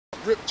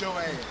ripped your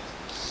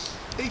ass.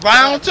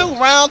 Round two,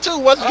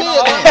 what's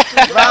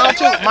good? Round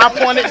two, my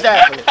point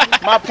exactly.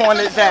 My point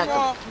exactly.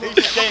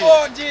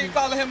 Before JiGG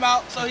calling him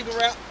out so he can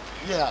rap.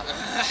 Yeah.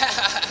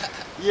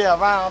 Yeah,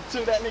 round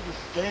two, that nigga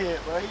scared,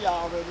 bro. He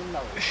already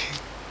know.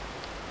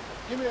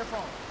 Give me that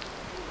phone.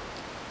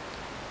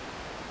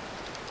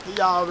 He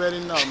already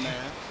know,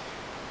 man.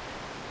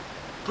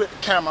 Put the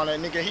camera on that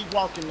nigga, he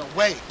walking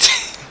away.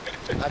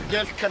 I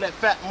guess cause that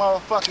fat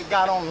motherfucker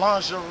got on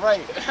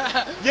lingerie.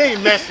 You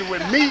ain't messing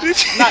with me,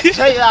 not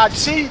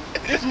JiGG.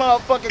 This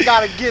motherfucker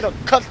gotta get a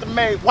custom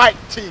made white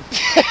tee.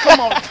 Come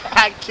on,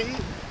 Zakee.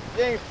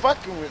 You ain't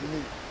fucking with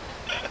me.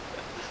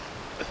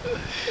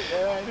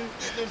 Man,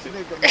 this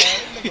nigga, man.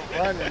 This nigga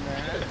running,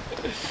 man.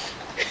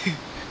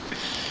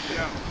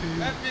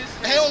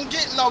 He don't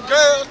get no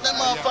girls. That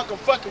motherfucker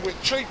fucking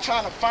with Tree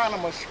trying to find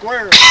him a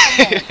square.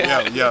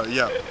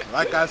 Yo.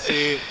 Like I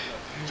said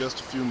just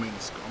a few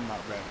minutes ago, I'm not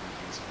rapping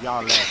against him.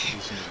 Y'all laugh at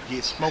this nigga.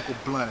 Get smoke a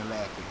blunt and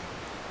laugh at him.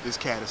 This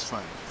cat is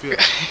funny. Feel me?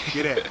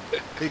 Get at me.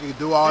 He can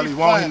do all he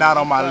want. He not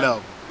on my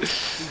level.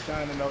 He's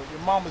trying to know your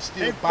mama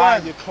still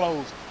buying your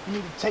clothes. You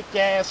need to take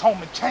your ass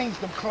home and change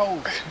them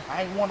clothes.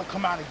 I ain't want to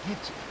come out and get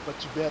you, but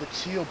you better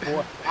chill,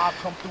 boy. I'll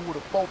come through with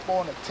a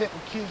 4-4 and a tip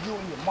and kill you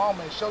and your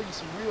mama and show you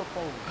some real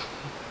clothes.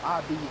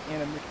 I'll be your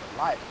enemy for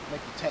life.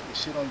 Make you take the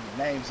shit on your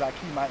names. I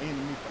keep my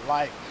enemy for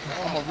life.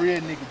 I'm a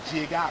real nigga,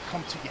 JiGG. I'll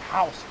come to your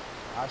house.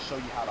 I'll show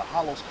you how the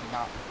hollows come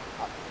out.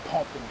 I'll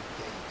pump in the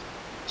gauge.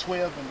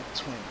 12 and the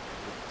 20.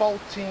 The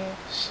 410,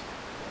 shit.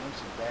 Them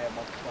some bad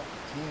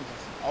motherfucking 10s and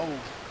some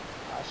O's.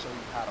 I'll show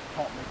you how to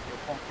pump make your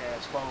punk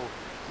ass fold.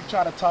 You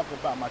try to talk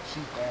about my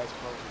cheap ass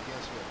clothes, and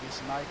guess what?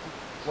 This Nike,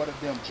 what are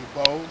them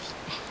Jabos?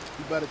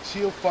 You better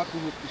chill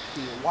fucking with this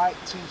kid. White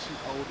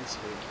t-shirt, old as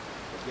hell.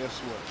 But guess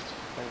what?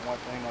 Say one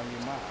thing on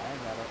your mind. I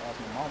ain't gotta ask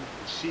my mama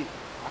for shit.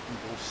 I can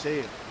go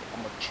sell.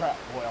 I'm a trap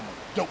boy, I'm a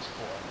dope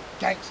boy, I'm a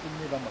gangster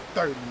nigga, I'm a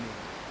 30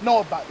 nigga. Know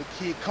about the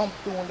kid, come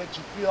through and let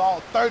you feel all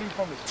 30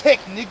 from the tech,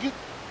 nigga.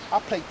 I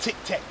play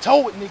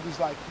tic-tac-toe with niggas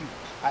like you.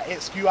 I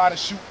ask you out and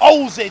shoot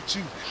O's at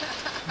you.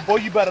 Boy,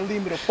 you better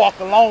leave me the fuck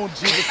alone,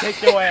 JiGG,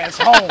 take your ass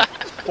home.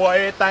 Boy,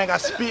 everything I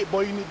spit,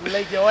 boy, you need to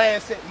lay your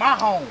ass at my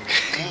home.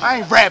 I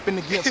ain't rapping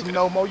against him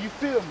no more, you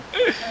feel me?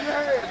 You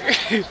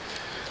heard?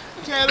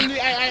 Tell him,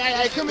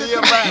 hey, come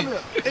here.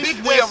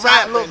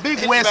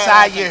 Big West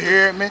Side, you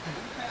heard me?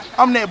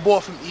 I'm that boy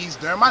from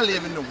East Durham. I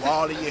live in the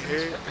water, you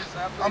heard?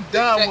 I'm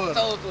done with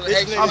him.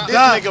 I'm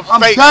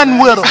done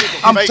with him.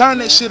 I'm turning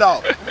that shit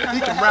off. He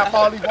can rap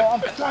all he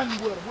want. I'm done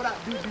with him. What I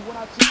do, what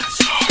I do.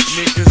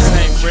 Niggas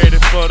ain't ready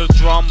for the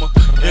drama.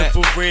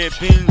 Infrared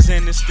beams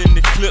and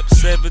extended clips.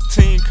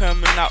 17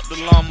 coming out the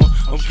llama.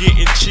 I'm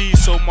getting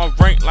cheese, so my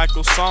rank like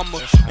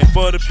Osama. And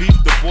for the beef,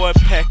 the boy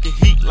packing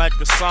heat like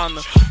a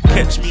sauna.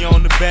 Catch me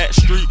on the back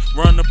street,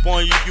 run up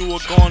on you, you a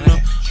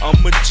goner. I'm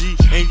a G,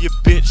 and your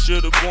bitch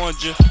should've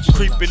warned you.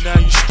 Creeping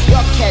down your street.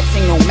 Y'all cats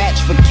ain't no match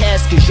for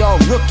cash, cause y'all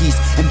rookies.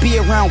 And be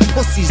around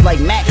pussies like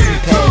maxi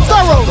pads.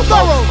 I talk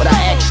about what I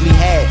actually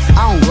had.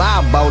 I don't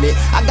lie about it.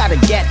 I got a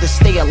gat to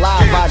stay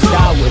alive, I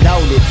die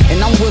without it.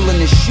 And I'm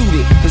willing to shoot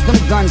it, cause them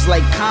guns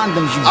like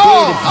condoms. You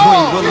dead if you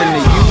ain't willing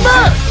to use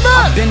it.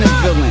 I've been a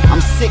villain,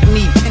 I'm sick,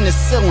 need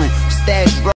penicillin. Stash